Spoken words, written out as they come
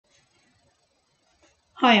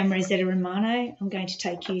Hi, I'm Rosetta Romano. I'm going to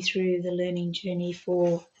take you through the learning journey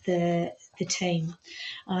for the team.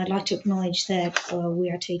 I'd like to acknowledge that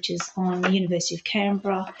we are teachers on the University of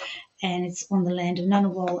Canberra, and it's on the land of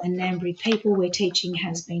Ngunnawal and Ngambri people where teaching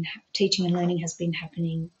and learning has been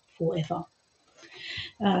happening forever.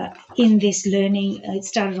 In this learning, it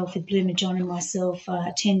started off with Blooma, John and myself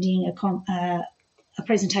attending a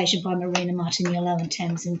presentation by Marina, Martiniello and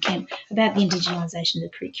Tamsin, Kemp about the Indigenisation of the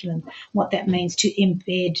curriculum, what that means to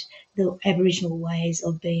embed the Aboriginal ways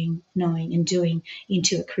of being, knowing and doing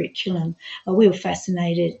into a curriculum. We were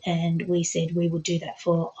fascinated and we said we would do that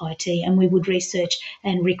for IT, and we would research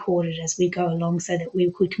and record it as we go along so that we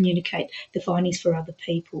could communicate the findings for other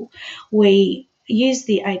people. We used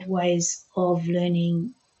the 8 ways of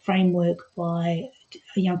learning framework by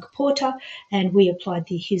young Porter, and we applied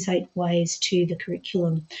his 8 ways to the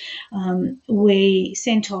curriculum. We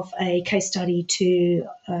sent off a case study to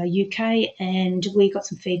UK, and we got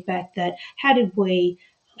some feedback that how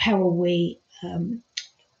are we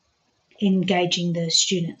engaging the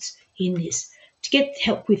students in this. To get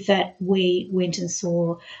help with that, we went and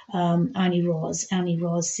saw Arnie Ros. Arnie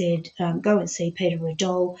Ros said, go and see Peter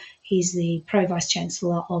Radoll. He's the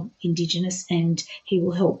Pro-Vice-Chancellor of Indigenous, and he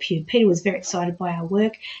will help you. Peter was very excited by our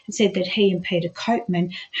work and said that he and Peter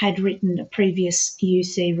Copeman had written a previous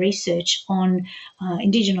UC research on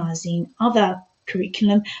indigenising other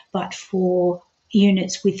curriculum, but for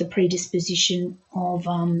units with the predisposition of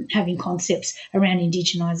having concepts around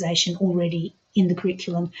indigenisation already in the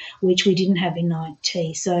curriculum, which we didn't have in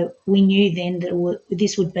IT. So we knew then that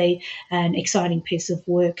this would be an exciting piece of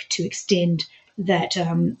work to extend that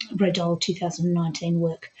Radoll 2019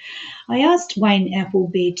 work. I asked Wayne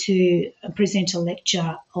Appleby to present a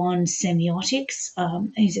lecture on semiotics.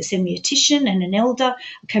 He's a semiotician and an elder,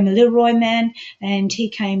 a Kamilaroi man, and he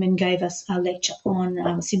came and gave us a lecture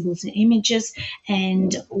on symbols and images,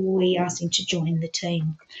 and we asked him to join the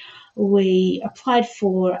team. We applied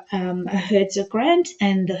for a Herzer grant,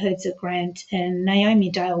 and the Herzer grant, and Naomi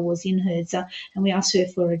Dale was in Herzer, and we asked her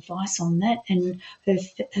for advice on that, and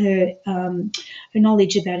her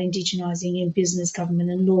knowledge about indigenising in business,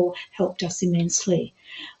 government and law helped us immensely.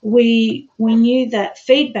 We knew that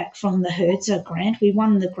feedback from the Herzer grant, we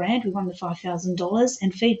won the grant, we won the $5,000,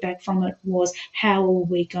 and feedback from it was how are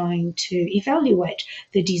we going to evaluate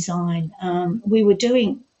the design. We were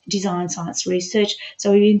doing design science research,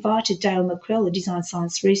 so we invited Dale Mackrell, a design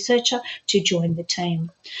science researcher, to join the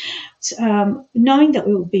team. Knowing that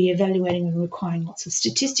we would be evaluating and requiring lots of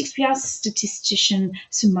statistics, we asked statistician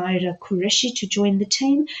Sumaira Qureshi to join the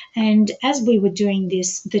team, and as we were doing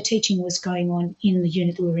this, the teaching was going on in the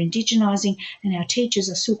unit that we were indigenising, and our teachers,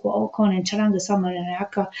 Asuka Okon and Taranga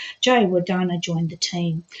Samaranaka Jay Wadana, joined the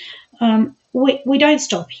team. We don't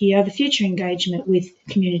stop here. The future engagement with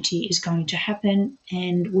community is going to happen,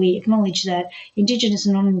 and we acknowledge that Indigenous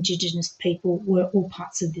and non-Indigenous people were all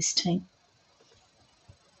parts of this team.